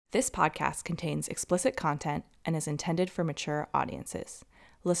This podcast contains explicit content and is intended for mature audiences.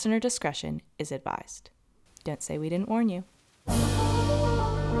 Listener discretion is advised. Don't say we didn't warn you.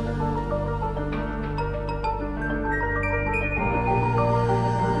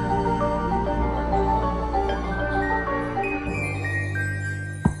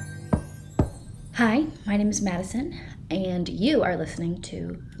 Hi, my name is Madison, and you are listening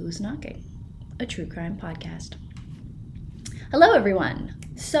to Who's Knocking, a true crime podcast. Hello, everyone.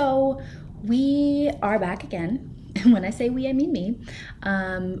 So we are back again, and when I say we, I mean me,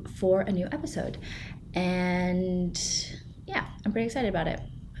 for a new episode. And yeah, I'm pretty excited about it.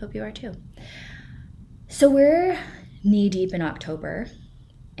 Hope you are too. So we're knee deep in October,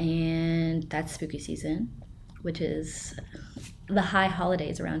 and that's spooky season, which is the high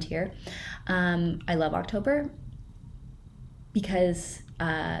holidays around here. I love October because,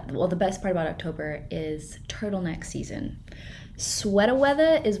 the best part about October is turtleneck season. Sweater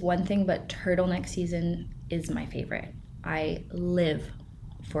weather is one thing, but turtleneck season is my favorite. I live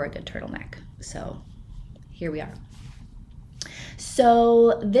for a good turtleneck. So here we are.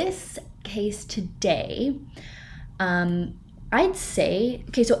 So this case today, I'd say,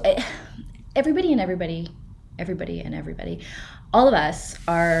 okay, so everybody, all of us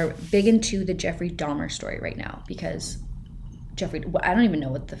are big into the Jeffrey Dahmer story right now because I don't even know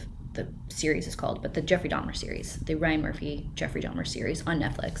what the series is called, but the Jeffrey Dahmer series, the Ryan Murphy Jeffrey Dahmer series on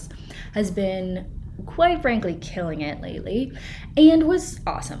Netflix, has been quite frankly killing it lately and was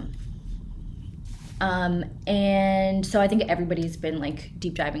awesome. And so I think everybody's been like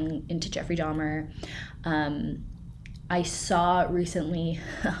deep diving into Jeffrey Dahmer. I saw recently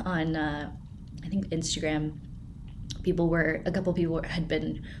on, I think Instagram, a couple people had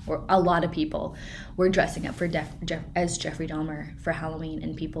been, or a lot of people were dressing up as Jeffrey Dahmer for Halloween,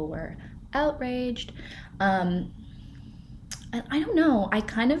 and people were outraged. And I don't know, I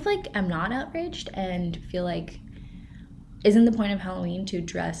kind of like, I'm not outraged and feel like, isn't the point of Halloween to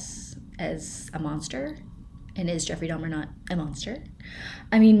dress as a monster? And is Jeffrey Dahmer not a monster?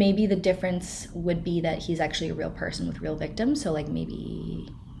 I mean, maybe the difference would be that he's actually a real person with real victims, so like maybe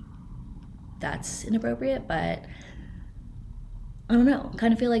that's inappropriate, but I don't know. I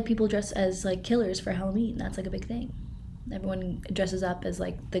kind of feel like people dress as like killers for Halloween. That's like a big thing. Everyone dresses up as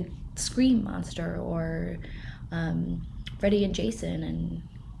like the Scream monster or Freddy and Jason and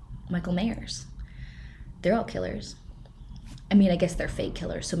Michael Myers. They're all killers. I mean, I guess they're fake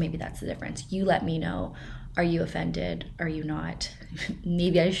killers, so maybe that's the difference. You let me know. Are you offended? Are you not?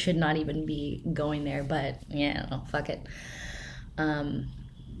 Maybe I should not even be going there, but yeah, fuck it. I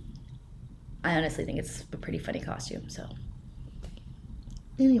honestly think it's a pretty funny costume, so.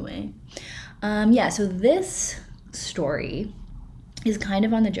 Anyway, so this story is kind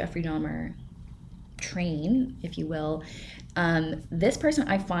of on the Jeffrey Dahmer train, if you will. This person,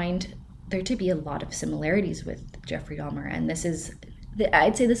 I find there to be a lot of similarities with Jeffrey Dahmer, and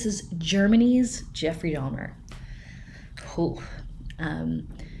I'd say this is Germany's Jeffrey Dahmer.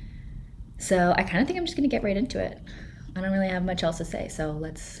 So I kind of think I'm just going to get right into it. I don't really have much else to say, so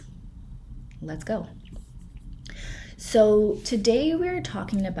let's go. So today we're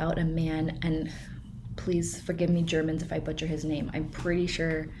talking about a man, and please forgive me Germans if I butcher his name. I'm pretty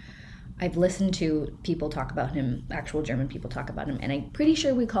sure I've listened to people talk about him, actual German people talk about him, and I'm pretty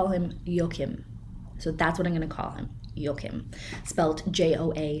sure we call him Joachim. So that's what I'm going to call him, Joachim, spelled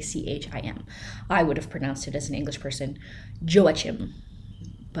Joachim. I would have pronounced it as an English person, Joachim,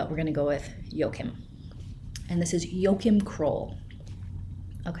 but we're going to go with Joachim. And this is Joachim Kroll.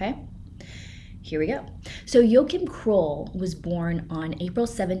 Okay? Here we go. So Joachim Kroll was born on April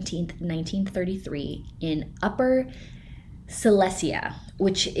 17th, 1933 in Upper Silesia,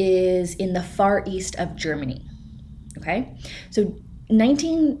 which is in the far east of Germany. Okay? So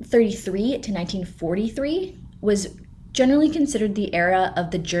 1933 to 1943 was generally considered the era of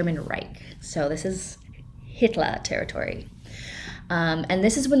the German Reich. So this is Hitler territory. And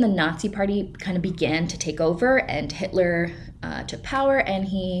this is when the Nazi Party kind of began to take over, and Hitler took power, and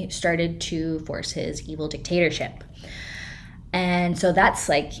he started to force his evil dictatorship. And so that's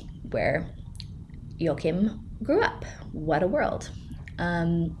like where Joachim grew up. What a world.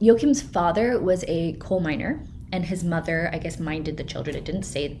 Joachim's father was a coal miner, and his mother, I guess, minded the children. It didn't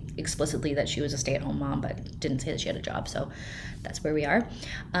say explicitly that she was a stay-at-home mom, but it didn't say that she had a job, so that's where we are.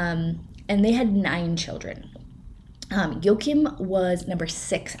 And they had 9 children. Joachim was number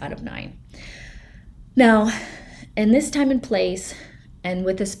 6 out of 9. Now, in this time and place, and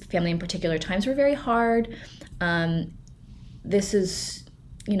with this family in particular, times were very hard. This is,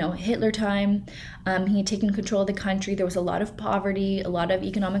 Hitler time. He had taken control of the country. There was a lot of poverty, a lot of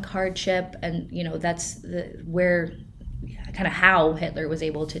economic hardship, and, that's where kind of how Hitler was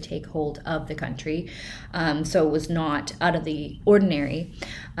able to take hold of the country. So it was not out of the ordinary.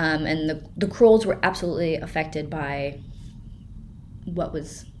 And the Krolls were absolutely affected by what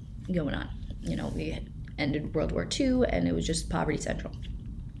was going on. We had ended World War II, and it was just poverty central.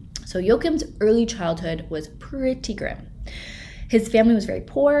 So Joachim's early childhood was pretty grim. His family was very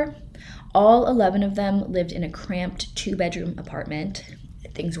poor. All 11 of them lived in a cramped 2-bedroom apartment.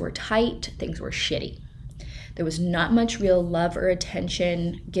 Things were tight, things were shitty. There was not much real love or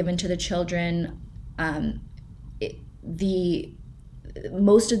attention given to the children.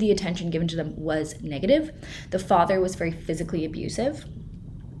 Most of the attention given to them was negative. The father was very physically abusive.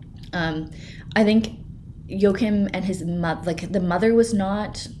 I think Joachim and his mother, the mother was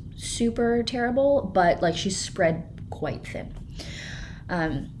not super terrible, but she spread quite thin.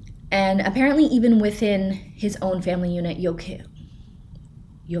 And apparently even within his own family unit, Joachim,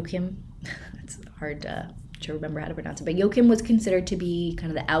 it's hard to remember how to pronounce it, but Joachim was considered to be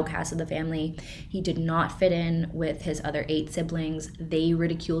kind of the outcast of the family. He did not fit in with his other 8 siblings. They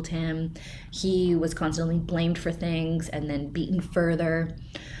ridiculed him. He was constantly blamed for things and then beaten further.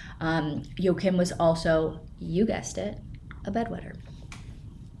 Joachim was also, you guessed it, a bedwetter,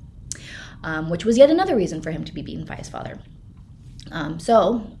 which was yet another reason for him to be beaten by his father.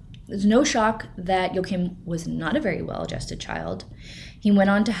 So there's no shock that Joachim was not a very well-adjusted child. He went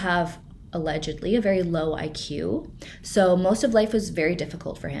on to have, allegedly, a very low IQ. So most of life was very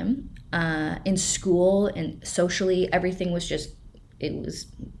difficult for him. In school and socially, everything was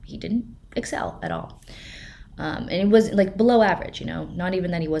he didn't excel at all. And it was below average, not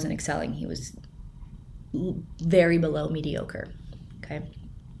even that he wasn't excelling. He was very below mediocre, okay?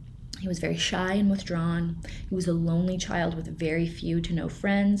 He was very shy and withdrawn. He was a lonely child with very few to no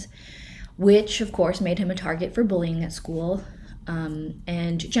friends, which of course made him a target for bullying at school.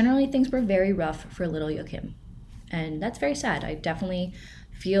 And generally things were very rough for little Joachim. And that's very sad. I definitely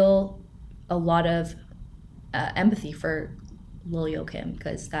feel a lot of empathy for little Joachim,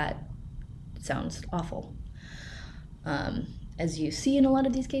 because that sounds awful. As you see in a lot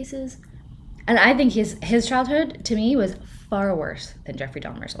of these cases. And I think his childhood, to me, was far worse than Jeffrey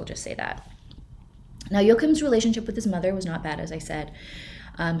Dahmer's, I'll just say that. Now, Joachim's relationship with his mother was not bad, as I said.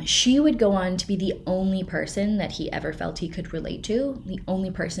 She would go on to be the only person that he ever felt he could relate to, the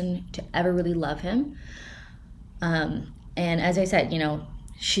only person to ever really love him. And as I said,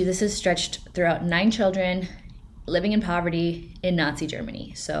 this is stretched throughout 9 children living in poverty in Nazi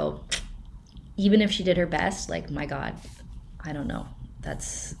Germany. So even if she did her best, my God, I don't know.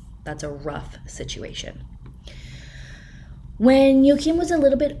 That's a rough situation. When Joachim was a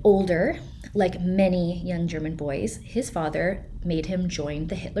little bit older, like many young German boys, his father made him join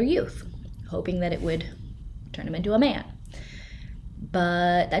the Hitler Youth, hoping that it would turn him into a man.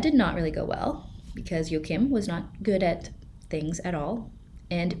 But that did not really go well, because Joachim was not good at things at all,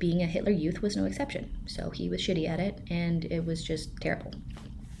 and being a Hitler Youth was no exception. So he was shitty at it, and it was just terrible.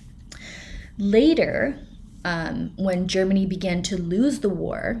 Later, when Germany began to lose the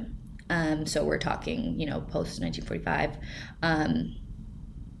war, so we're talking, post 1945,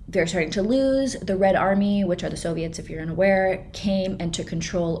 they're starting to lose. The Red Army, which are the Soviets, if you're unaware, came and took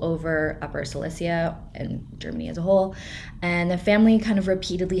control over Upper Silesia and Germany as a whole. And the family kind of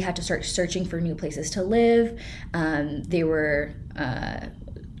repeatedly had to start searching for new places to live. They were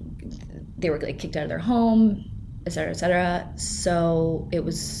kicked out of their home, et cetera, et cetera. So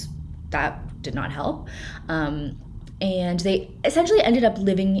that did not help. And they essentially ended up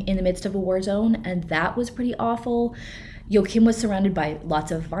living in the midst of a war zone, and that was pretty awful. Joachim was surrounded by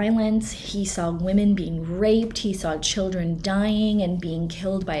lots of violence. He saw women being raped. He saw children dying and being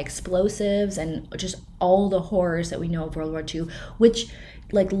killed by explosives, and just all the horrors that we know of World War II, which,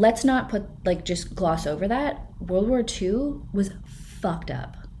 let's not just gloss over that. World War II was fucked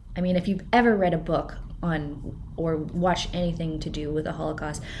up. I mean, if you've ever read a book on or watched anything to do with the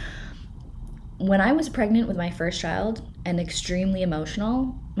Holocaust, when I was pregnant with my first child and extremely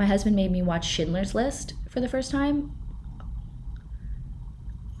emotional, my husband made me watch Schindler's List for the first time.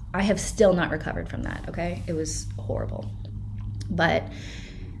 I have still not recovered from that, okay? It was horrible. But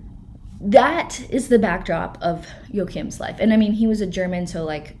that is the backdrop of Joachim's life. And I mean, he was a German, so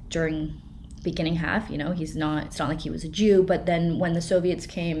during the beginning half, it's not like he was a Jew, but then when the Soviets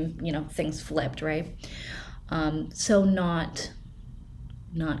came, things flipped, right? So not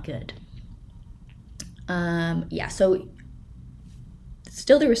good. So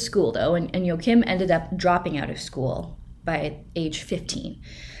still there was school though, and Joachim ended up dropping out of school by age 15.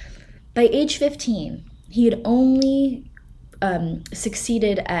 By age 15, he had only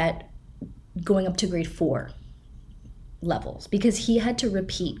succeeded at going up to grade 4 levels, because he had to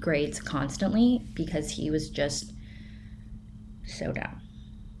repeat grades constantly because he was just so down.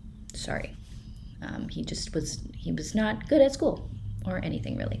 Sorry. He was not good at school or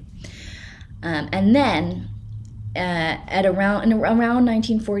anything really. And then at around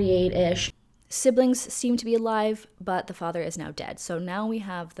 1948-ish, siblings seem to be alive, but the father is now dead. So now we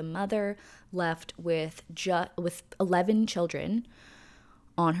have the mother left with 11 children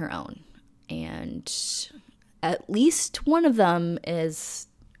on her own. And at least one of them is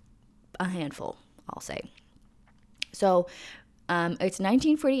a handful, I'll say. So it's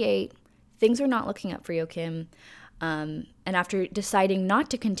 1948. Things are not looking up for Joachim. And after deciding not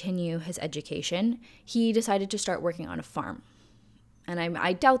to continue his education, he decided to start working on a farm. And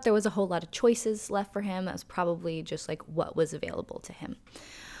I doubt there was a whole lot of choices left for him. That was probably just like what was available to him.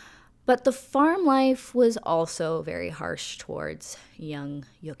 But the farm life was also very harsh towards young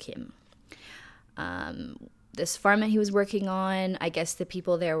Joachim. This farm that he was working on, I guess the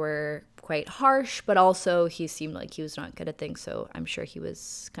people there were quite harsh, but also he seemed like he was not good at things, so I'm sure he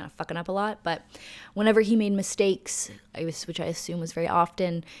was kind of fucking up a lot. But whenever he made mistakes, which I assume was very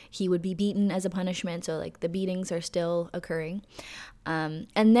often, he would be beaten as a punishment, so like the beatings are still occurring. And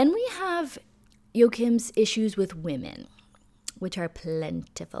then we have Joachim's issues with women, which are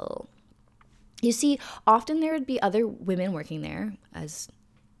plentiful. You see, often there would be other women working there, as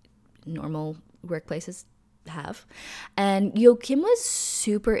normal workplaces have, and Joachim was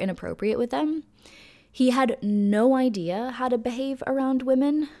super inappropriate with them. He had no idea how to behave around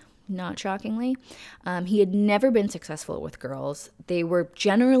women, not shockingly. He had never been successful with girls. They were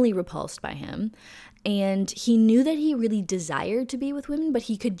generally repulsed by him, and he knew that he really desired to be with women, but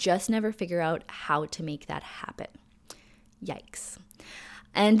he could just never figure out how to make that happen. Yikes.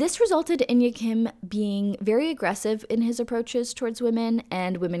 And this resulted in Joachim being very aggressive in his approaches towards women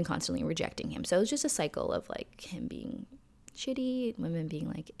and women constantly rejecting him. So it was just a cycle of like him being shitty, women being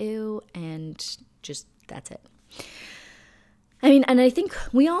like, ew, and just that's it. I mean, and I think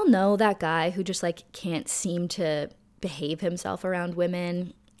we all know that guy who just like can't seem to behave himself around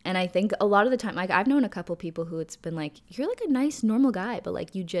women. And I think a lot of the time, like I've known a couple people who it's been like, you're like a nice, normal guy, but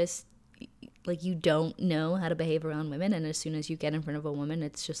like you just... like you don't know how to behave around women, and as soon as you get in front of a woman,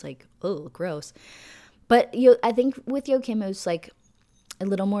 it's just like, oh, gross. But I think with Joachim, it was like a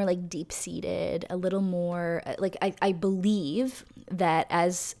little more like deep-seated, a little more like I believe that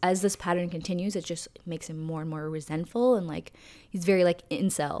as this pattern continues, it just makes him more and more resentful, and like he's very like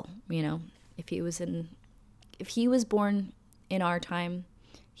incel, you know. If he was born in our time,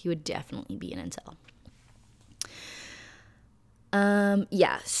 he would definitely be an incel.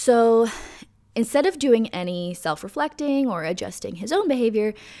 So instead of doing any self-reflecting or adjusting his own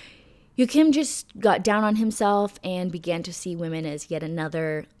behavior, Joachim just got down on himself and began to see women as yet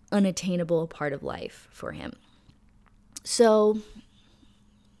another unattainable part of life for him. So,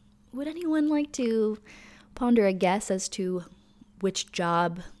 would anyone like to ponder a guess as to which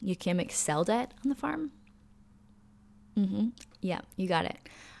job Joachim excelled at on the farm? Yeah, you got it.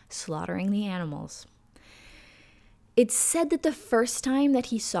 Slaughtering the animals. It's said that the first time that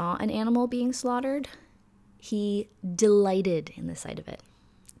he saw an animal being slaughtered, he delighted in the sight of it.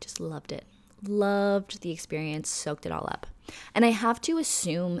 Just loved it. Loved the experience, soaked it all up. And I have to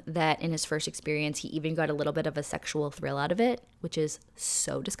assume that in his first experience, he even got a little bit of a sexual thrill out of it, which is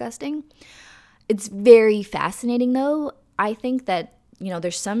so disgusting. It's very fascinating, though. I think that, you know,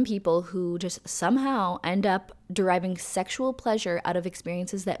 there's some people who just somehow end up deriving sexual pleasure out of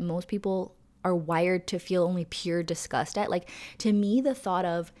experiences that most people are wired to feel only pure disgust at. Like, to me, the thought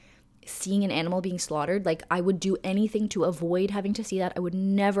of seeing an animal being slaughtered, like, I would do anything to avoid having to see that. I would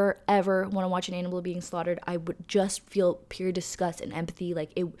never, ever want to watch an animal being slaughtered. I would just feel pure disgust and empathy.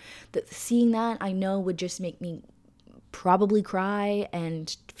 Like, seeing that, I know, would just make me probably cry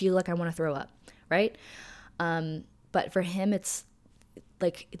and feel like I want to throw up, right? But for him, it's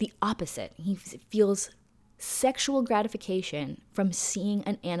like the opposite. He feels sexual gratification from seeing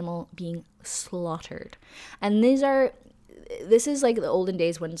an animal being slaughtered. And this is like the olden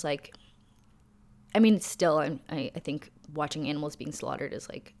days when it's like, I mean, still, I think watching animals being slaughtered is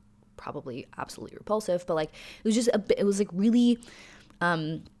like probably absolutely repulsive, but like it was like really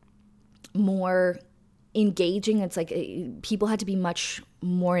more engaging. It's like people had to be much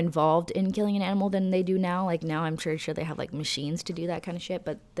more involved in killing an animal than they do now. Like now I'm sure they have like machines to do that kind of shit,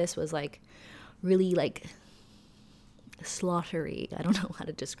 but this was like really like slaughtery. I don't know how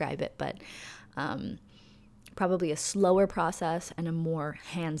to describe it, but probably a slower process and a more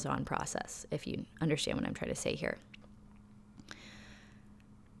hands-on process, if you understand what I'm trying to say here.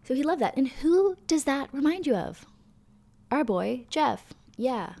 So he loved that. And who does that remind you of? Our boy, Jeff.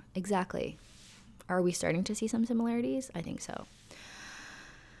 Yeah, exactly. Are we starting to see some similarities? I think so.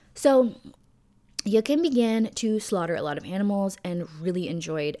 So Joachim began to slaughter a lot of animals and really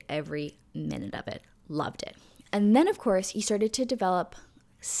enjoyed every minute of it, loved it. And then, of course, he started to develop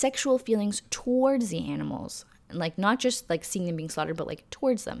sexual feelings towards the animals, and like not just like seeing them being slaughtered, but like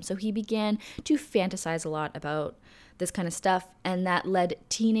towards them. So he began to fantasize a lot about this kind of stuff, and that led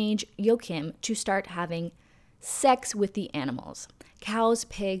teenage Joachim to start having sex with the animals. Cows,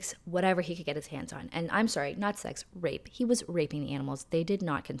 pigs, whatever he could get his hands on. And I'm sorry, not sex, rape. He was raping the animals. They did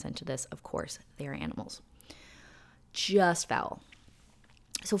not consent to this, of course. They are animals. Just foul.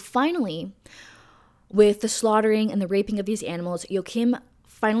 So finally, with the slaughtering and the raping of these animals, Joachim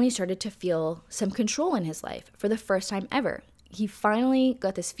finally started to feel some control in his life for the first time ever. He finally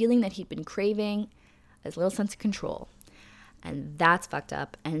got this feeling that he'd been craving, this little sense of control. And that's fucked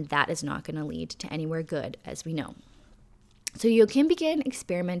up, and that is not going to lead to anywhere good, as we know. So Joachim began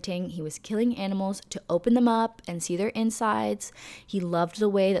experimenting. He was killing animals to open them up and see their insides. He loved the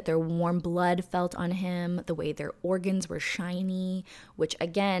way that their warm blood felt on him, the way their organs were shiny, which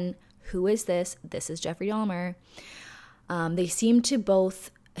again, who is this? This is Jeffrey Dahmer. They seem to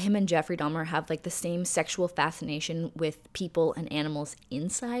both, him and Jeffrey Dahmer, have like the same sexual fascination with people and animals'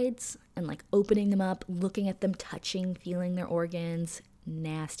 insides and like opening them up, looking at them, touching, feeling their organs.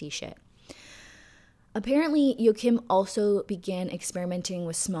 Nasty shit. Apparently, Joachim also began experimenting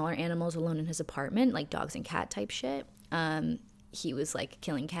with smaller animals alone in his apartment, like dogs and cat type shit. He was like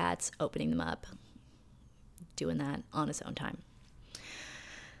killing cats, opening them up, doing that on his own time.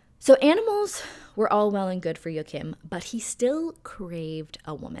 So animals were all well and good for Joachim, but he still craved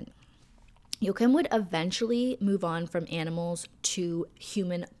a woman. Joachim would eventually move on from animals to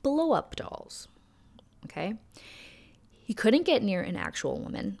human blow-up dolls. Okay? He couldn't get near an actual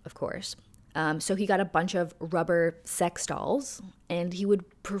woman, of course. So he got a bunch of rubber sex dolls, and he would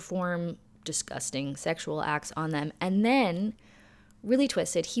perform disgusting sexual acts on them. And then, really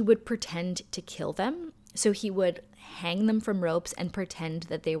twisted, he would pretend to kill them. So he would hang them from ropes and pretend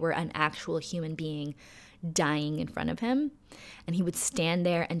that they were an actual human being dying in front of him. And he would stand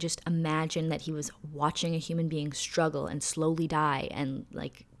there and just imagine that he was watching a human being struggle and slowly die and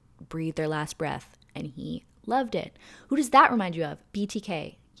like breathe their last breath. And he loved it. Who does that remind you of?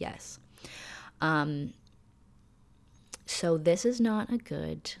 BTK. Yes. So this is not a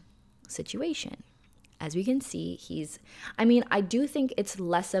good situation. As we can see, I do think it's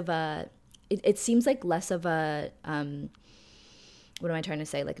less of a, it seems like less of a, what am I trying to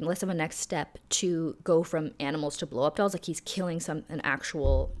say? Like less of a next step to go from animals to blow up dolls. Like he's killing an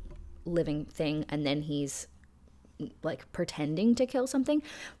actual living thing and then he's like pretending to kill something.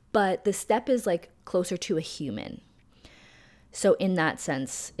 But the step is like closer to a human. So in that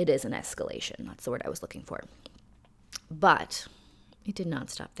sense, it is an escalation. That's the word I was looking for. But it did not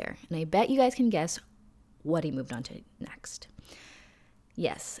stop there. And I bet you guys can guess what he moved on to next.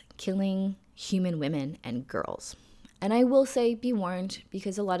 Yes, killing human women and girls. And I will say, be warned,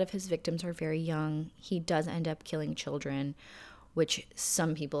 because a lot of his victims are very young. He does end up killing children, which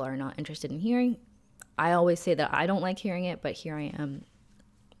some people are not interested in hearing. I always say that I don't like hearing it, but here I am.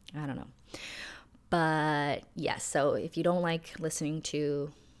 I don't know. But yes, so if you don't like listening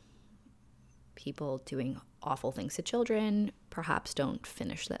to people doing awful things to children, perhaps don't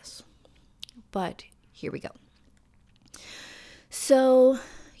finish this. But here we go. So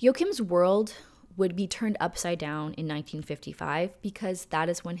Joachim's world would be turned upside down in 1955 because that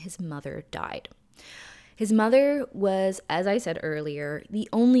is when his mother died. His mother was, as I said earlier, the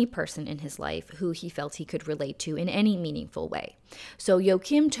only person in his life who he felt he could relate to in any meaningful way. So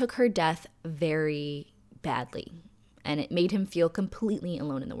Joachim took her death very badly, and it made him feel completely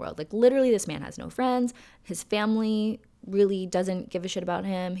alone in the world. Like literally this man has no friends. His family really doesn't give a shit about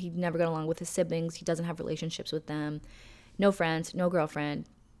him. He never got along with his siblings. He doesn't have relationships with them. No friends, no girlfriend.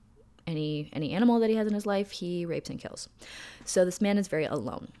 Any animal that he has in his life, he rapes and kills. So this man is very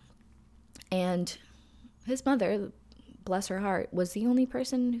alone. And his mother, bless her heart, was the only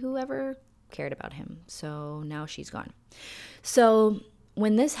person who ever cared about him. So now she's gone. So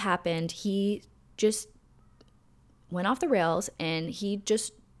when this happened, he just went off the rails and he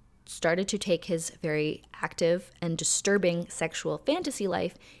just started to take his very active and disturbing sexual fantasy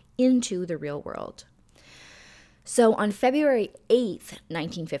life into the real world. So on February 8th,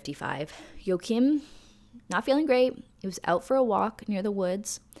 1955, Joachim, not feeling great, he was out for a walk near the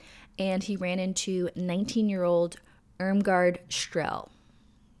woods, and he ran into 19-year-old Irmgard Strell.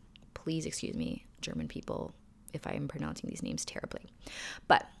 Please excuse me, German people, if I am pronouncing these names terribly.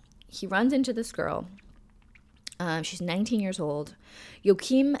 But he runs into this girl. She's 19 years old.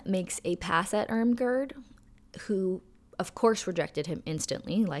 Joachim makes a pass at Irmgard, who, of course, rejected him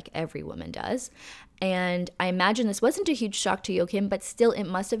instantly, like every woman does. And I imagine this wasn't a huge shock to Joachim, but still, it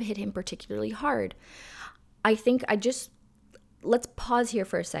must have hit him particularly hard. I think let's pause here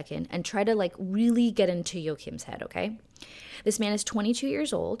for a second and try to like really get into Joachim's head, okay? This man is 22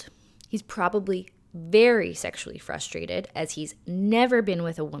 years old. He's probably very sexually frustrated, as he's never been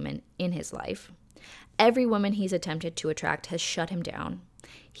with a woman in his life. Every woman he's attempted to attract has shut him down.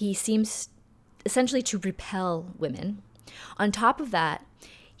 He seems essentially to repel women. On top of that,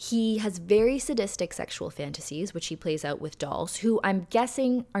 he has very sadistic sexual fantasies, which he plays out with dolls, who I'm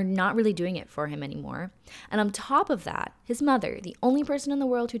guessing are not really doing it for him anymore. And on top of that, his mother, the only person in the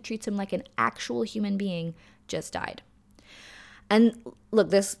world who treats him like an actual human being, just died. And look,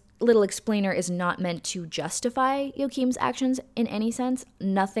 this little explainer is not meant to justify Joachim's actions in any sense.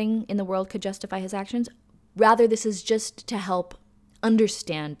 Nothing in the world could justify his actions. Rather, this is just to help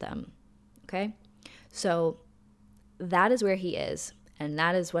understand them. Okay? So that is where he is. And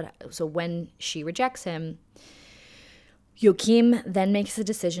that is so when she rejects him, Joachim then makes a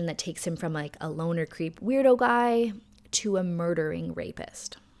decision that takes him from like a loner creep weirdo guy to a murdering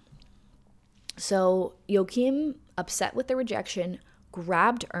rapist. So Joachim, upset with the rejection,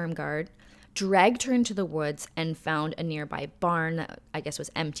 grabbed Irmgard, dragged her into the woods, and found a nearby barn that I guess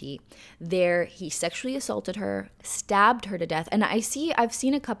was empty. There, he sexually assaulted her, stabbed her to death. And I've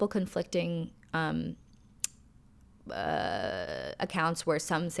seen a couple conflicting accounts where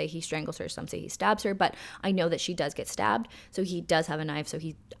some say he strangles her, some say he stabs her, but I know that she does get stabbed, so he does have a knife. So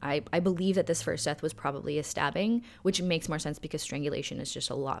I believe that this first death was probably a stabbing, which makes more sense because strangulation is just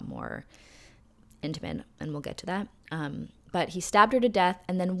a lot more intimate, and we'll get to that. But he stabbed her to death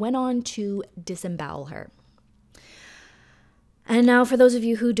and then went on to disembowel her. And now, for those of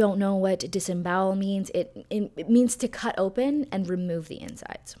you who don't know what disembowel means, it means to cut open and remove the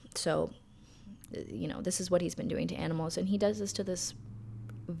insides. So, this is what he's been doing to animals, and he does this to this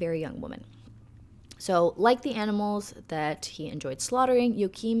very young woman. So, like the animals that he enjoyed slaughtering,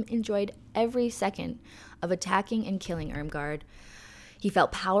 Joachim enjoyed every second of attacking and killing Irmgard. He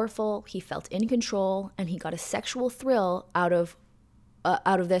felt powerful, he felt in control, and he got a sexual thrill out of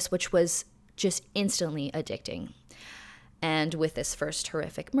this, which was just instantly addicting. And with this first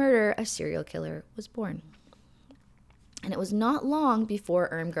horrific murder, a serial killer was born. And it was not long before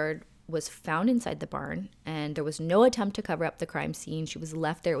Irmgard was found inside the barn, and there was no attempt to cover up the crime scene. She was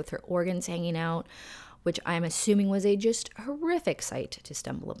left there with her organs hanging out, which I'm assuming was a just horrific sight to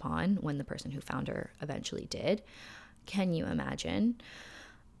stumble upon when the person who found her eventually did. Can you imagine?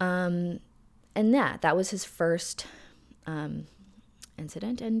 And that was his first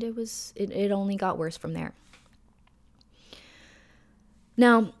incident, and it only got worse from there.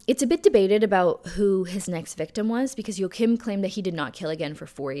 Now, it's a bit debated about who his next victim was, because Joachim claimed that he did not kill again for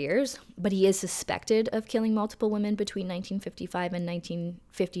 4 years, but he is suspected of killing multiple women between 1955 and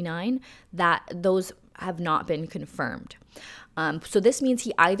 1959. Those have not been confirmed. So this means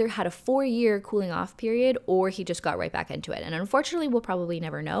he either had a 4-year cooling off period, or he just got right back into it. And unfortunately, we'll probably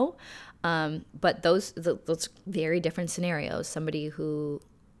never know. But those very different scenarios. Somebody who,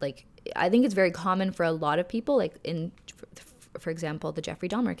 like, I think it's very common for a lot of people, like for example, the Jeffrey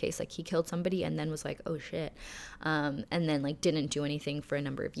Dahmer case, like he killed somebody and then was like, oh shit, and then like didn't do anything for a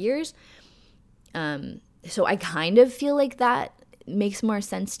number of years. So I kind of feel like that makes more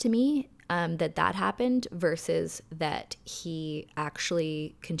sense to me, that happened versus that he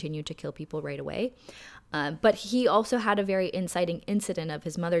actually continued to kill people right away. But he also had a very inciting incident of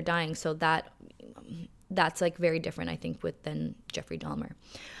his mother dying, so that's like very different, I think, than Jeffrey Dahmer.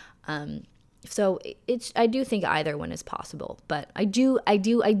 So I do think either one is possible, but I do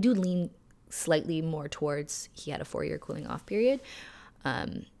lean slightly more towards he had a 4-year cooling off period.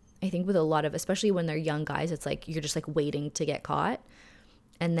 I think with a lot of, especially when they're young guys, it's like you're just like waiting to get caught.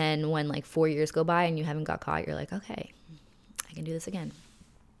 And then when like 4 years go by and you haven't got caught, you're like, okay, I can do this again.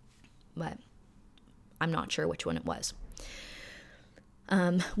 But I'm not sure which one it was.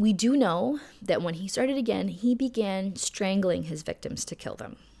 We do know that when he started again, he began strangling his victims to kill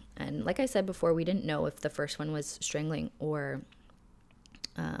them. And like I said before, we didn't know if the first one was strangling or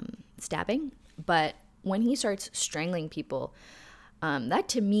stabbing. But when he starts strangling people, that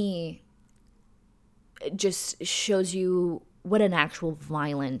to me just shows you what an actual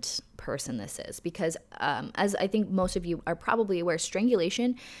violent person this is. Because as I think most of you are probably aware,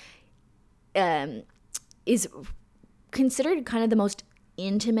 strangulation is considered kind of the most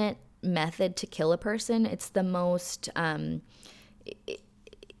intimate method to kill a person. It's the most...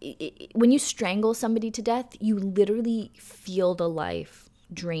 when you strangle somebody to death, you literally feel the life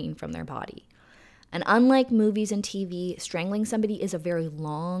drain from their body. And unlike movies and TV, strangling somebody is a very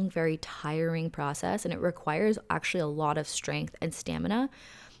long, very tiring process, and it requires actually a lot of strength and stamina,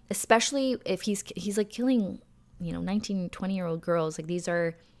 especially if he's like killing, 19, 20-year-old girls. Like these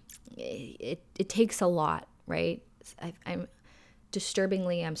are, it takes a lot, right? I'm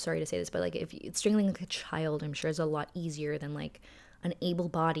disturbingly, I'm sorry to say this, but like if it's strangling like a child, I'm sure is a lot easier than like an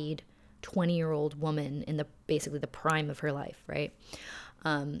able-bodied 20-year-old woman in basically the prime of her life, right?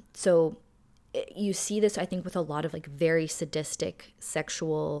 So you see this, I think, with a lot of like very sadistic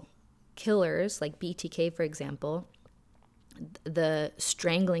sexual killers, like BTK, for example. The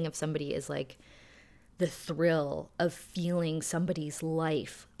strangling of somebody is like the thrill of feeling somebody's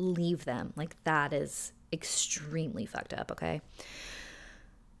life leave them. Like that is extremely fucked up, okay?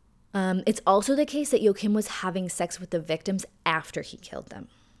 It's also the case that Joachim was having sex with the victims after he killed them.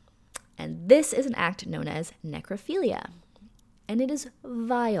 And this is an act known as necrophilia. And it is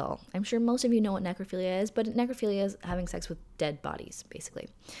vile. I'm sure most of you know what necrophilia is, but necrophilia is having sex with dead bodies, basically.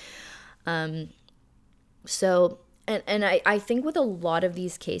 So, I think with a lot of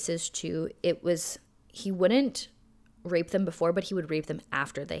these cases too, he wouldn't rape them before, but he would rape them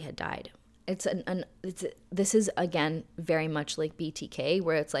after they had died. This is again very much like BTK,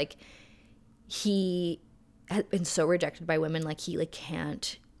 where it's like he has been so rejected by women, like he like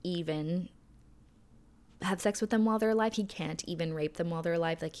can't even have sex with them while they're alive. He can't even rape them while they're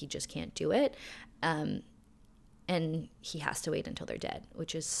alive. Like he just can't do it. And he has to wait until they're dead,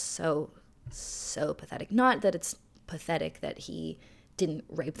 which is so pathetic. Not that it's pathetic that he didn't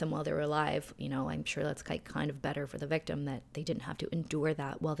rape them while they were alive. I'm sure that's kind of better for the victim that they didn't have to endure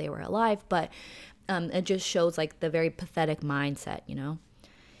that while they were alive. But it just shows like the very pathetic mindset,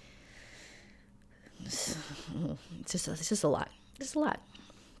 It's just a lot. Just a lot.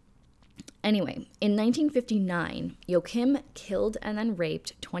 Anyway, in 1959, Joachim killed and then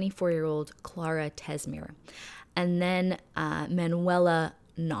raped 24-year-old Clara Tesmir, and then Manuela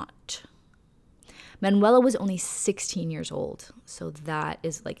Knott. Manuela was only 16 years old, so that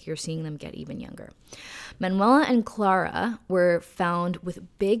is like you're seeing them get even younger. Manuela and Clara were found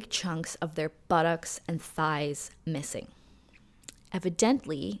with big chunks of their buttocks and thighs missing.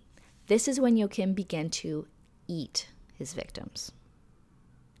 Evidently, this is when Joachim began to eat his victims.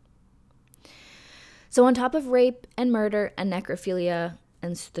 So on top of rape and murder and necrophilia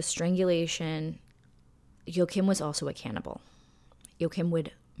and the strangulation, Joachim was also a cannibal. Joachim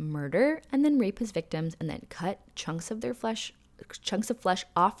would murder and then rape his victims and then cut chunks of flesh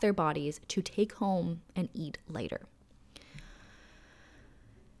off their bodies to take home and eat later.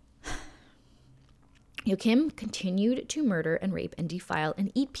 Joachim continued to murder and rape and defile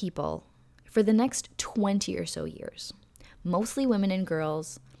and eat people for the next 20 or so years, mostly women and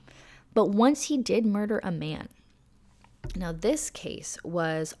girls. But once he did murder a man. Now, this case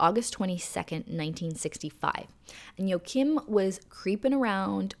was August 22nd, 1965. And Joachim was creeping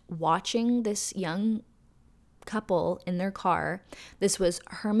around watching this young couple in their car. This was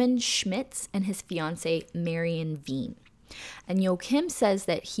Herman Schmitz and his fiancée, Marion Veen. And Joachim says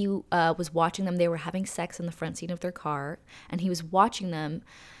that he was watching them. They were having sex in the front seat of their car. And he was watching them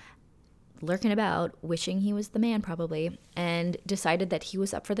lurking about, wishing he was the man probably, and decided that he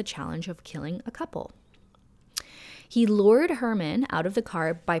was up for the challenge of killing a couple. He lured Herman out of the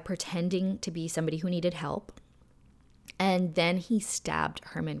car by pretending to be somebody who needed help, and then he stabbed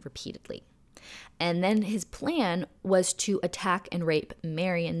Herman repeatedly. And then his plan was to attack and rape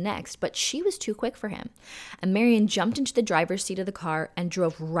Marion next, but she was too quick for him. And Marion jumped into the driver's seat of the car and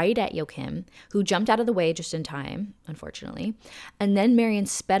drove right at Joachim, who jumped out of the way just in time, unfortunately. And then Marion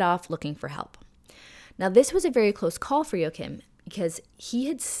sped off looking for help. Now, this was a very close call for Joachim because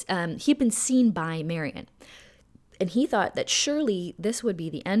he'd been seen by Marion. And he thought that surely this would be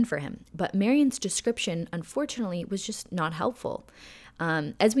the end for him. But Marion's description, unfortunately, was just not helpful.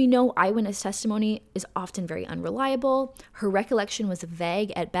 As we know, eyewitness testimony is often very unreliable. Her recollection was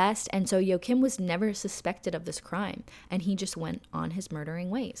vague at best, and so Joachim was never suspected of this crime, and he just went on his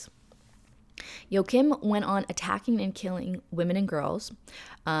murdering ways. Joachim went on attacking and killing women and girls,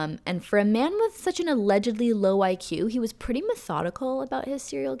 and for a man with such an allegedly low IQ, he was pretty methodical about his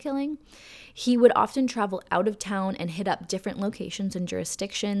serial killing. He would often travel out of town and hit up different locations and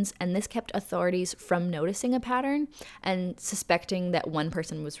jurisdictions, and this kept authorities from noticing a pattern and suspecting that one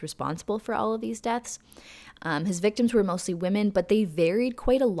person was responsible for all of these deaths. His victims were mostly women, but they varied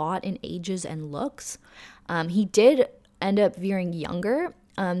quite a lot in ages and looks. He did end up veering younger,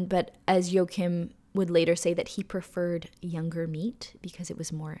 but as Joachim would later say that he preferred younger meat because it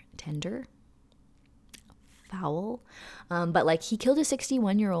was more tender. Foul. But like he killed a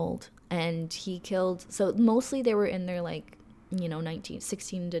 61-year-old and so mostly they were in their like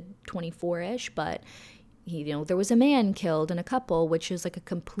 16 to 24-ish, but there was a man killed and a couple, which is like a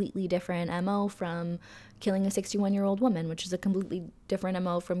completely different MO from killing a 61-year-old woman, which is a completely different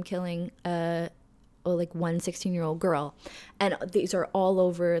MO from killing one 16-year-old girl. And these are all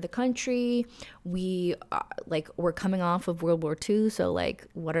over the country. We're coming off of World War II, so like,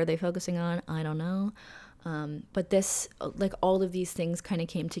 what are they focusing on? I don't know. But this, all of these things kind of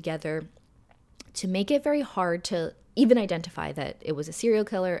came together to make it very hard to even identify that it was a serial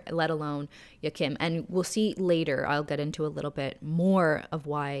killer, let alone Joachim. And we'll see later, I'll get into a little bit more of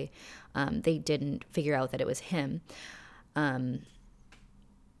why they didn't figure out that it was him.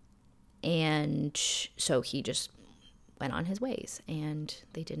 And so he just went on his ways, and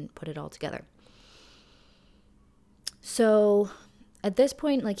they didn't put it all together. So at this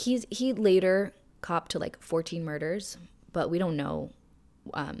point, he later copped to 14 murders, but we don't know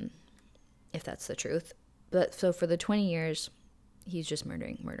if that's the truth. But so for the 20 years, he's just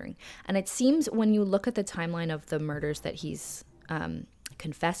murdering. And it seems when you look at the timeline of the murders that he's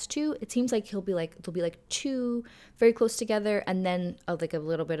confessed to, it seems like they'll be two very close together, and then a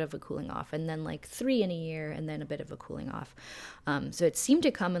little bit of a cooling off, and then 3 in a year, and then a bit of a cooling off. So it seemed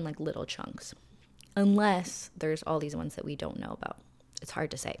to come in little chunks, unless there's all these ones that we don't know about. It's hard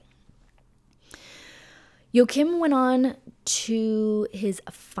to say. Joachim went on to his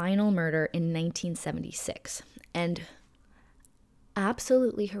final murder in 1976, and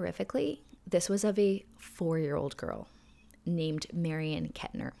absolutely horrifically, this was of a 4-year-old girl named Marion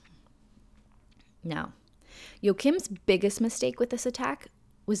Kettner. Now, Joachim's biggest mistake with this attack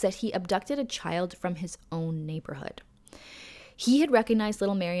was that he abducted a child from his own neighborhood. He had recognized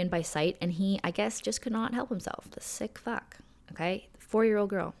little Marion by sight, and he, I guess, just could not help himself. The sick fuck, okay? 4-year-old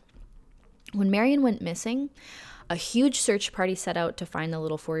girl. When Marion went missing, a huge search party set out to find the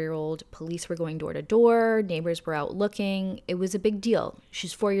little 4-year-old. Police were going door to door. Neighbors were out looking. It was a big deal.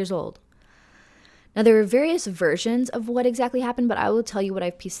 She's 4 years old. Now, there are various versions of what exactly happened, but I will tell you what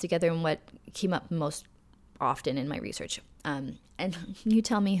I've pieced together and what came up most often in my research. And you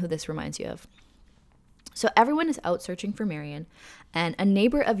tell me who this reminds you of. So everyone is out searching for Marion, and a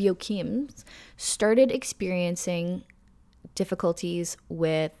neighbor of Joachim's started experiencing difficulties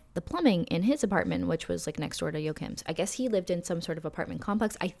with the plumbing in his apartment, which was next door to Joachim's. I guess he lived in some sort of apartment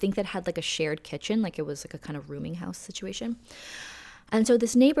complex, I think, that had a shared kitchen, it was a kind of rooming house situation. And so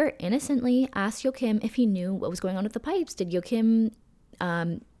this neighbor innocently asked Joachim if he knew what was going on with the pipes. Did Joachim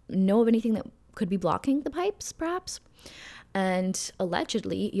know of anything that could be blocking the pipes, perhaps? And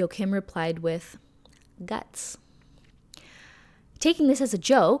allegedly, Joachim replied with guts. Taking this as a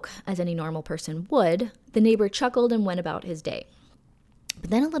joke, as any normal person would, the neighbor chuckled and went about his day. But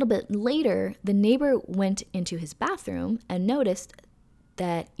then a little bit later, the neighbor went into his bathroom and noticed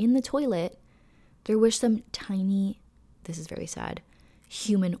that in the toilet, there were some tiny, this is very sad,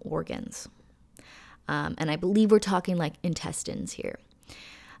 human organs. And I believe we're talking intestines here.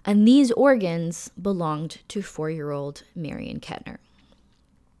 And these organs belonged to 4-year-old Marion Kettner.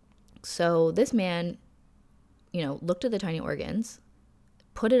 So this man, looked at the tiny organs,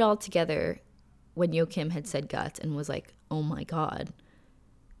 put it all together when Joachim had said guts, and was like, oh my God.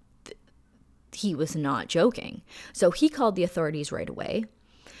 He was not joking. So he called the authorities right away.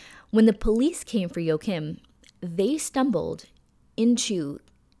 When the police came for Joachim, they stumbled into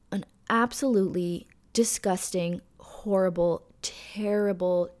an absolutely disgusting, horrible,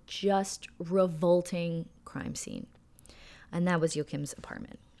 terrible, just revolting crime scene. And that was Joachim's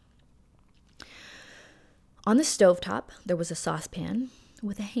apartment. On the stovetop, there was a saucepan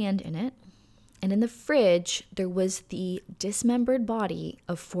with a hand in it. And in the fridge, there was the dismembered body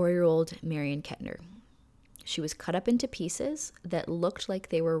of 4-year-old Marion Kettner. She was cut up into pieces that looked like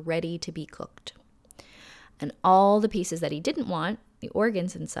they were ready to be cooked. And all the pieces that he didn't want, the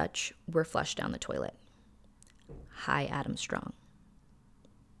organs and such, were flushed down the toilet. Hi, Adam Strong.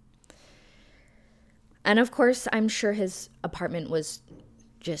 And of course, I'm sure his apartment was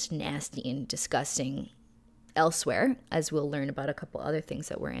just nasty and disgusting elsewhere, as we'll learn about a couple other things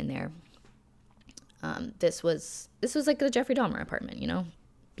that were in there. This was like the Jeffrey Dahmer apartment,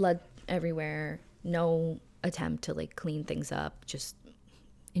 blood everywhere, no attempt to clean things up, just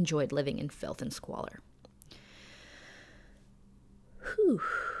enjoyed living in filth and squalor. Whew,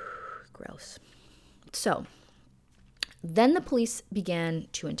 gross. So then the police began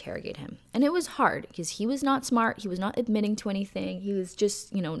to interrogate him, and it was hard because he was not smart. He was not admitting to anything. He was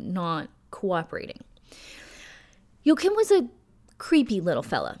just, not cooperating. Joachim was a creepy little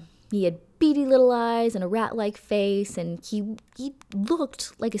fella. He had beady little eyes and a rat-like face, and he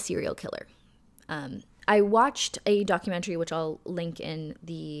looked like a serial killer. I watched a documentary, which I'll link in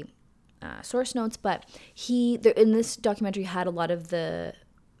the source notes, but in this documentary had a lot of the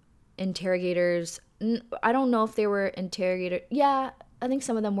interrogators. I don't know if they were interrogators. Yeah, I think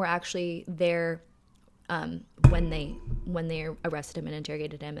some of them were actually there when they arrested him and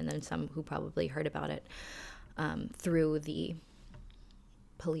interrogated him, and then some who probably heard about it through the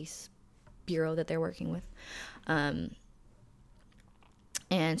police bureau that they're working with. And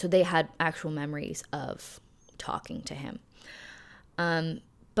so they had actual memories of talking to him.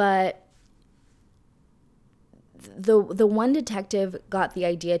 But the one detective got the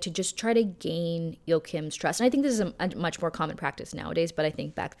idea to just try to gain Joachim's trust. And I think this is a much more common practice nowadays, but I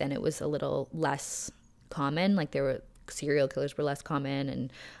think back then it was a little less common. Like serial killers were less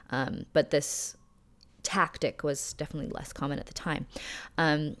common, and but this tactic was definitely less common at the time.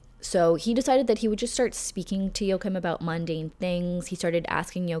 So he decided that he would just start speaking to Joachim about mundane things. He started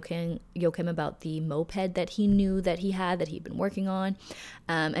asking Joachim about the moped that he knew that he had, that he'd been working on,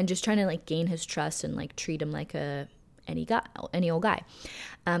 and just trying to like gain his trust and like treat him like any old guy.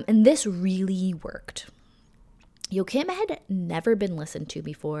 And this really worked. Joachim had never been listened to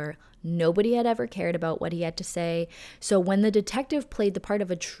before. Nobody had ever cared about what he had to say. So when the detective played the part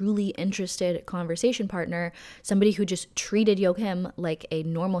of a truly interested conversation partner, somebody who just treated Joachim like a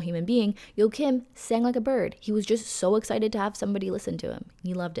normal human being, Joachim sang like a bird. He was just so excited to have somebody listen to him.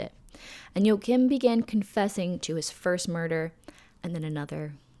 He loved it. And Joachim began confessing to his first murder, and then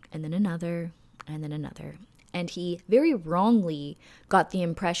another, and then another, and then another. And he very wrongly got the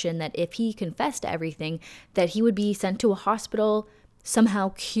impression that if he confessed to everything, that he would be sent to a hospital,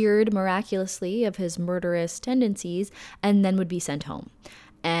 somehow cured miraculously of his murderous tendencies, and then would be sent home.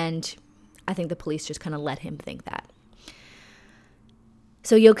 And I think the police just kind of let him think that.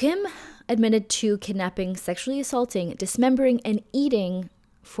 So Joachim admitted to kidnapping, sexually assaulting, dismembering, and eating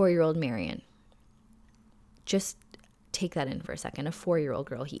 4-year-old Marion. Just take that in for a second. A 4-year-old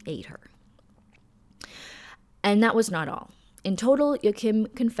girl, he ate her. And that was not all. In total, Joachim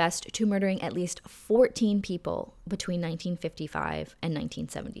confessed to murdering at least 14 people between 1955 and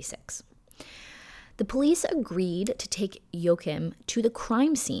 1976. The police agreed to take Joachim to the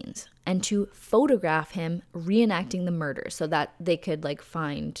crime scenes and to photograph him reenacting the murder so that they could like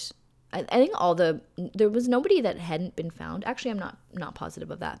find, I think there was nobody that hadn't been found. Actually, I'm not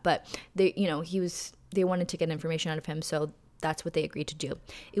positive of that, but they wanted to get information out of him, so that's what they agreed to do.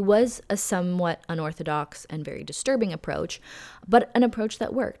 It was a somewhat unorthodox and very disturbing approach, but an approach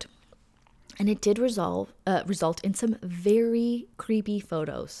that worked. And it did result in some very creepy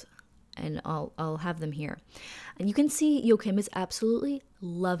photos, and I'll have them here. And you can see Joachim is absolutely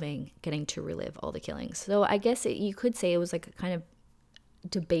loving getting to relive all the killings. So I guess you could say it was like a kind of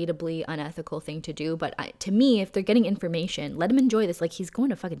debatably unethical thing to do, but to me, if they're getting information, let him enjoy this. Like, he's going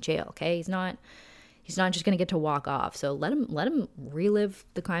to fucking jail, okay? He's not just going to get to walk off. So let him relive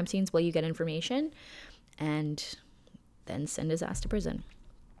the crime scenes while you get information, and then send his ass to prison.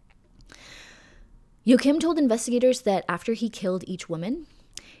 Joachim told investigators that after he killed each woman,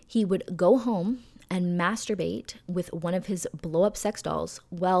 he would go home and masturbate with one of his blow-up sex dolls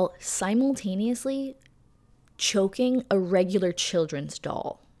while simultaneously choking a regular children's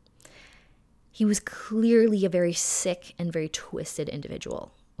doll. He was clearly a very sick and very twisted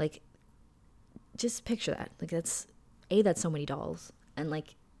individual. Like, just picture that. Like, that's so many dolls, and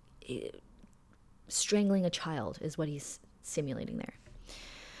like strangling a child is what he's simulating there.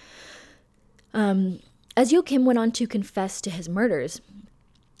 As Joachim went on to confess to his murders,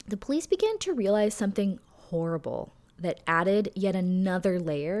 the police began to realize something horrible that added yet another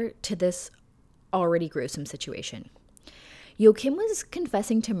layer to this already gruesome situation. Joachim was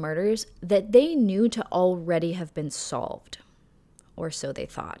confessing to murders that they knew to already have been solved, or so they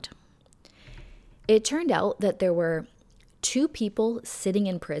thought. It turned out that there were 2 people sitting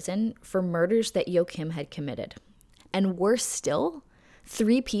in prison for murders that Joachim had committed. And worse still,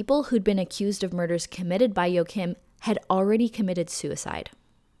 3 people who'd been accused of murders committed by Joachim had already committed suicide.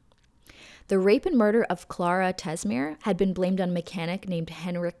 The rape and murder of Clara Tesmer had been blamed on a mechanic named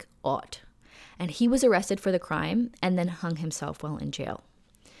Henrik Ott, and he was arrested for the crime and then hung himself while in jail.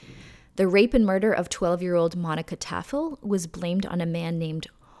 The rape and murder of 12-year-old Monica Tafel was blamed on a man named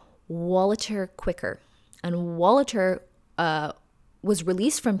Walter Quicker. And Walter was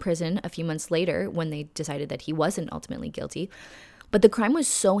released from prison a few months later when they decided that he wasn't ultimately guilty. But the crime was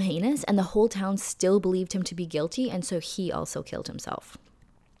so heinous and the whole town still believed him to be guilty, and so he also killed himself.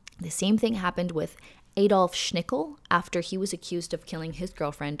 The same thing happened with Adolf Schnickel after he was accused of killing his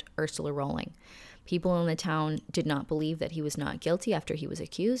girlfriend, Ursula Rolling. People in the town did not believe that he was not guilty after he was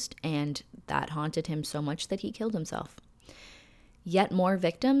accused, and that haunted him so much that he killed himself. Yet more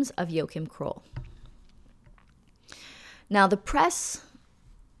victims of Joachim Kroll. Now, the press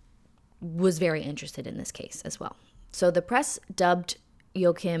was very interested in this case as well. So the press dubbed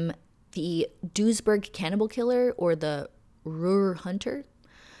Joachim the Duisburg cannibal killer, or the Ruhr hunter.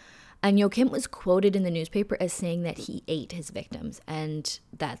 And Joachim was quoted in the newspaper as saying that he ate his victims and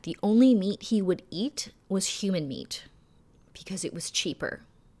that the only meat he would eat was human meat because it was cheaper.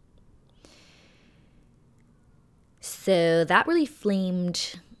 So that really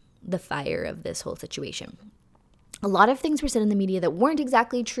flamed the fire of this whole situation. A lot of things were said in the media that weren't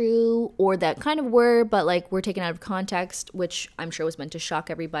exactly true, or that kind of were, but like were taken out of context, which I'm sure was meant to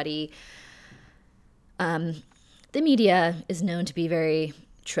shock everybody. The media is known to be very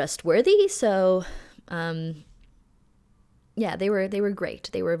trustworthy, so yeah, they were great.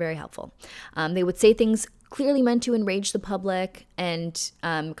 They were very helpful. They would say things clearly meant to enrage the public and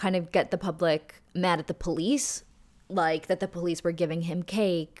kind of get the public mad at the police, like that the police were giving him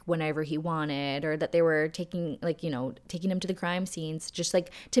cake whenever he wanted, or that they were taking him to the crime scenes, just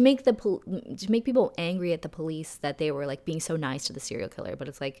like to make people angry at the police that they were like being so nice to the serial killer. But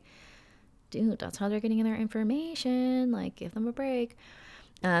it's like, dude, that's how they're getting their information. Like, give them a break.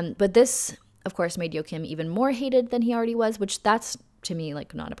 But this, of course, made Joachim even more hated than he already was, which that's, to me,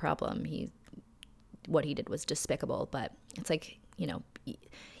 like, not a problem. What he did was despicable, but it's like,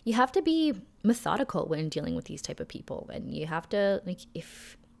 you have to be methodical when dealing with these type of people, and you have to, like,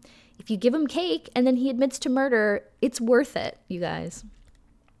 if you give him cake and then he admits to murder, it's worth it, you guys.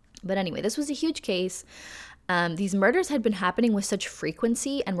 But anyway, this was a huge case. These murders had been happening with such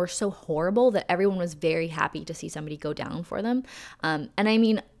frequency and were so horrible that everyone was very happy to see somebody go down for them. And I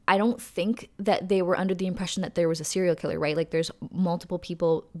mean, I don't think that they were under the impression that there was a serial killer, right? Like, there's multiple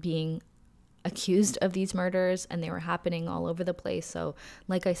people being accused of these murders, and they were happening all over the place. So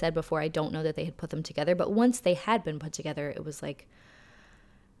like I said before, I don't know that they had put them together, but once they had been put together, it was a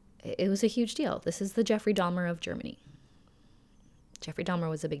huge deal. This is the Jeffrey Dahmer of Germany. Jeffrey Dahmer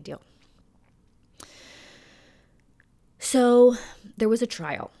was a big deal. So there was a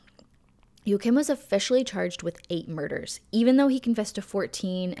trial. Joachim was officially charged with 8 murders, even though he confessed to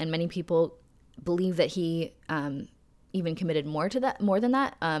 14, and many people believe that he even committed more than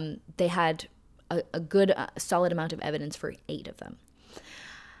that. They had a good, solid amount of evidence for 8 of them.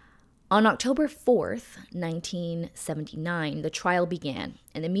 On October 4th, 1979, the trial began,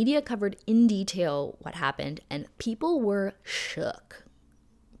 and the media covered in detail what happened, and people were shook.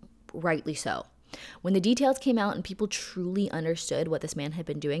 Rightly so. When the details came out and people truly understood what this man had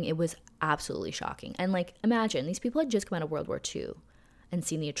been doing, it was absolutely shocking. And, like, imagine, these people had just come out of World War II and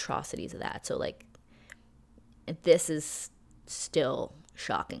seen the atrocities of that. So, like, this is still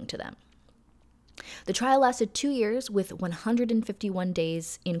shocking to them. The trial lasted 2 years with 151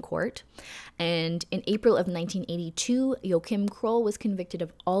 days in court. And in April of 1982, Joachim Kroll was convicted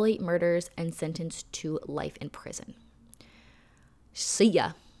of all 8 murders and sentenced to life in prison. See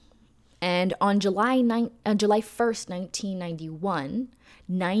ya. And on July 1st, 1991,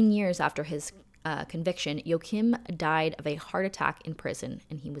 9 years after his conviction, Joachim died of a heart attack in prison,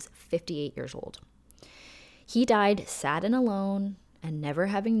 and he was 58 years old. He died sad and alone, and never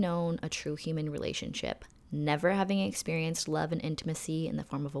having known a true human relationship, never having experienced love and intimacy in the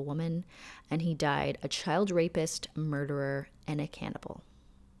form of a woman, and he died a child rapist, murderer, and a cannibal.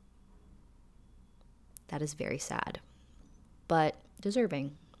 That is very sad, but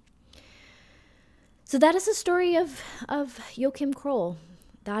deserving. So that is the story of Joachim Kroll.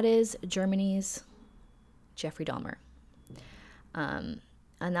 That is Germany's Jeffrey Dahmer. And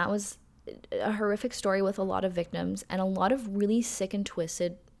that was a horrific story with a lot of victims and a lot of really sick and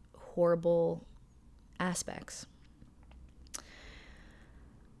twisted, horrible aspects.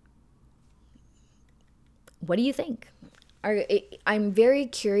 What do you think? I'm very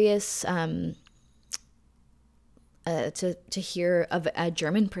curious to hear of a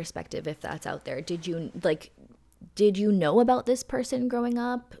German perspective, if that's out there. Did you know about this person growing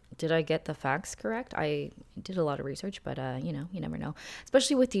up? Did I get the facts correct? I did a lot of research, but you never know.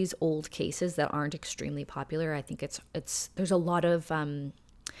 Especially with these old cases that aren't extremely popular. I think there's a lot of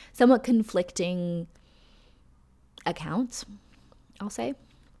somewhat conflicting accounts, I'll say.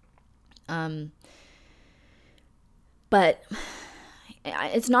 But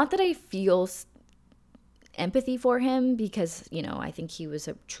it's not that I feel empathy for him, because, I think he was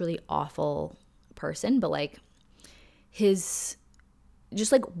a truly awful person, but like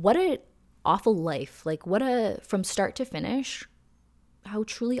what an awful life, like from start to finish, how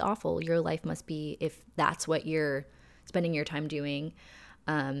truly awful your life must be if that's what you're spending your time doing,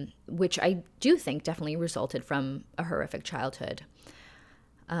 which I do think definitely resulted from a horrific childhood.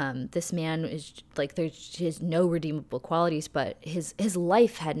 This man is like, there's no redeemable qualities, but his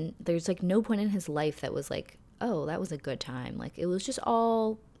life there's like no point in his life that was like, oh, that was a good time. Like, it was just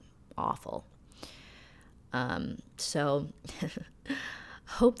all awful. So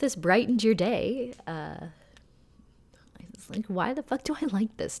hope this brightened your day. It's like, why the fuck do I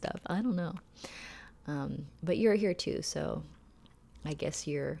like this stuff? I don't know. But you're here too, so I guess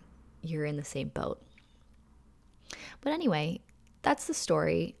you're in the same boat. But anyway, that's the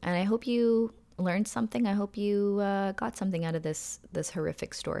story, and I hope you learned something. I hope you got something out of this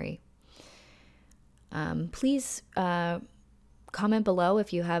horrific story. Please comment below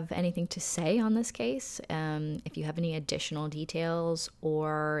if you have anything to say on this case. If you have any additional details,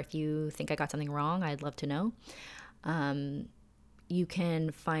 or if you think I got something wrong, I'd love to know. You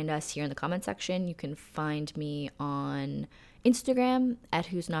can find us here in the comment section. You can find me on Instagram at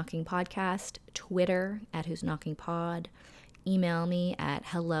Who's Knocking Podcast, Twitter at Who's Knocking Pod, email me at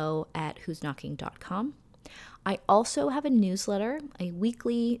hello@whosknocking.com. I also have a newsletter, a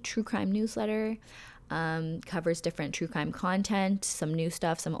weekly true crime newsletter. Covers different true crime content, some new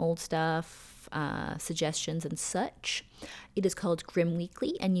stuff, some old stuff, suggestions and such. It is called Grim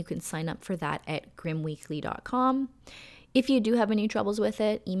Weekly, and you can sign up for that at grimweekly.com. If you do have any troubles with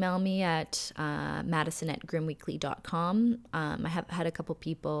it, email me at madison@grimweekly.com. I have had a couple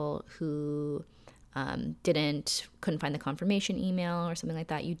people who couldn't find the confirmation email or something like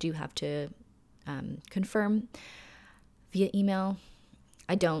that. You do have to confirm via email.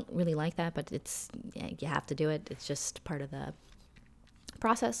 I don't really like that, but you have to do it. It's just part of the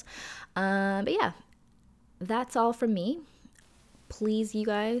process. But yeah, that's all from me. Please, you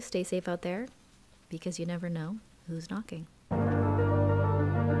guys, stay safe out there, because you never know who's knocking.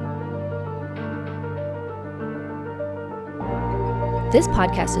 This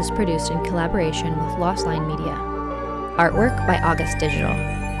podcast is produced in collaboration with Lost Line Media. Artwork by August Digital.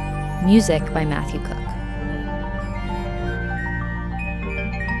 Music by Matthew Cook.